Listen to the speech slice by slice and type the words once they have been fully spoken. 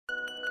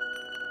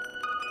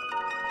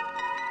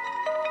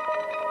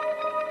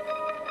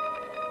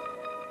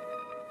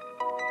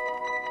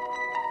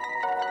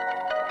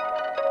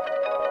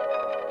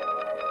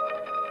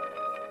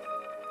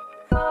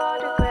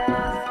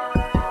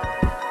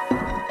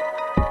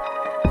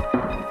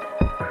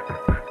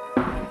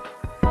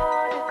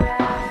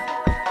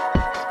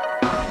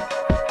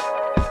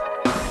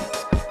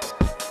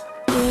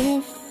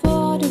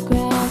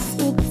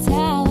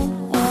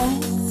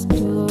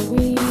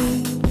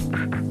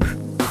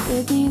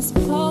Will these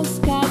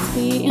postcards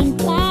be in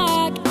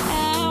black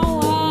and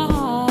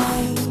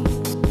white,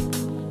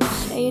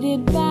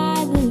 shaded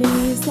by the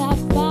leaves that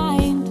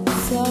bind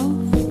so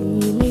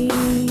freely?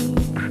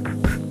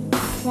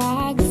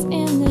 Cracks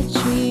in the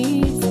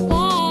trees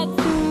let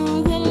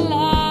through the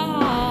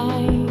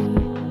light.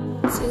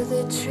 To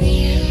the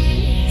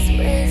trees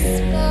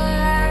whisper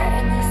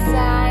in the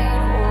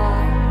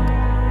sidewalk,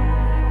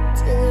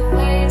 to the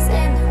waves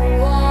in the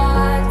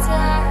water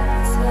talk.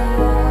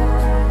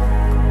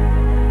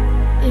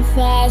 If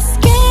I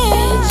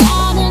sketch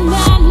out and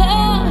got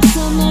lost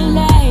on the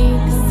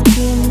lake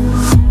skin,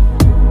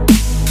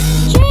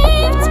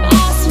 drift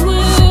past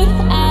wood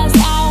as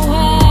I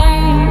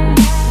wait.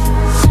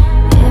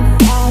 If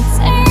I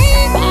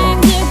take back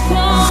the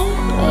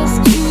compass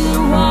to the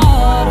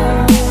water,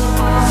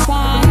 I'll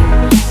find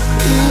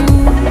you.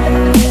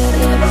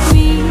 Will it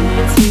be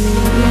too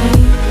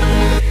late?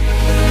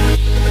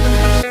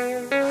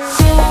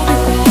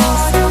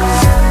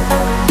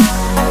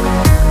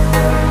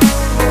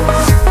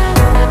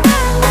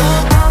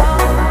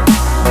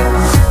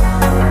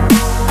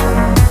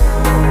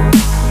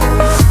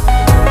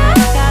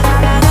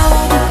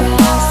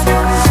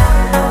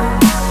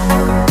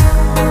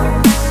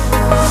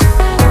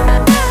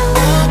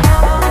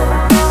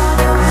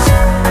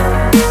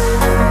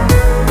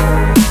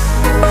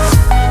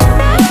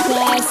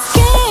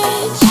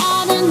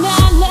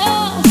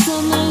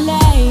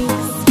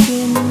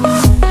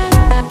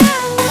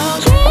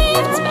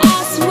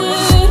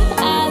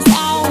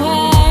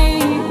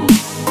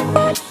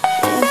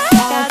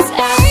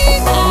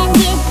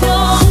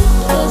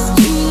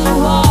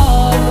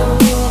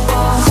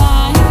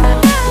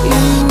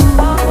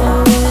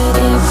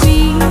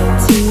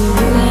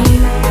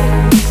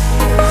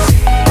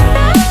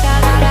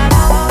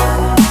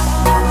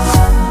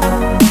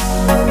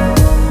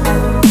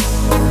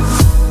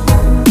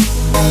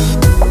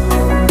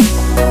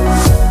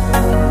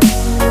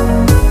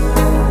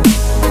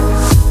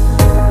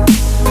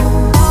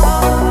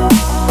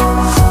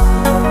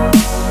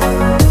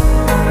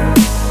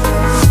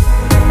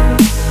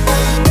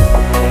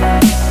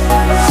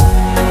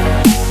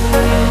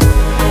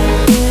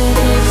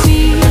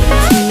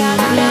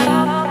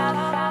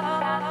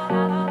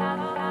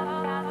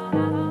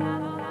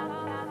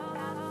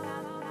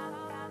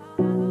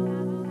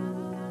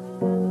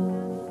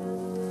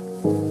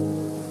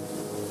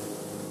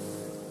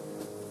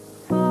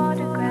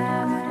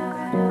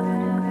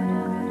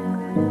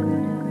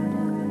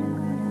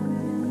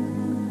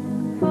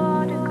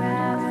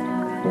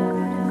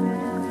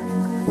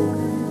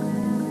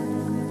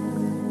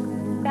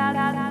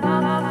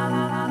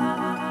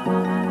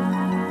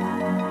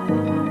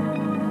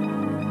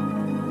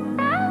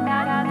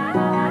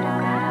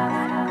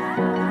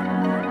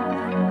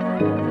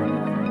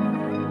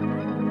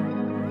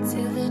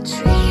 To the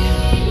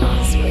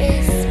trees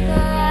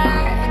whisper